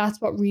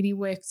 That's what really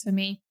works for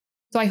me.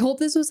 So I hope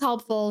this was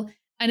helpful.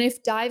 And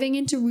if diving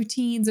into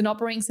routines and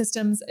operating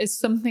systems is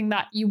something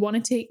that you want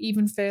to take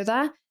even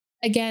further,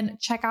 again,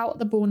 check out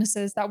the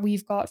bonuses that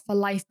we've got for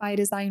Life by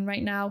Design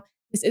right now.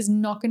 This is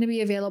not going to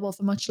be available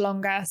for much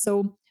longer.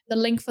 So the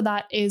link for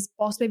that is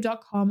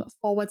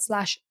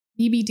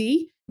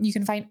bossbabe.com/BBD. You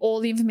can find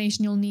all the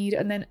information you'll need,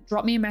 and then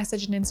drop me a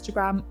message on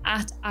Instagram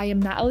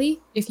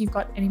 @IamNatalie if you've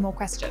got any more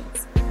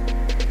questions.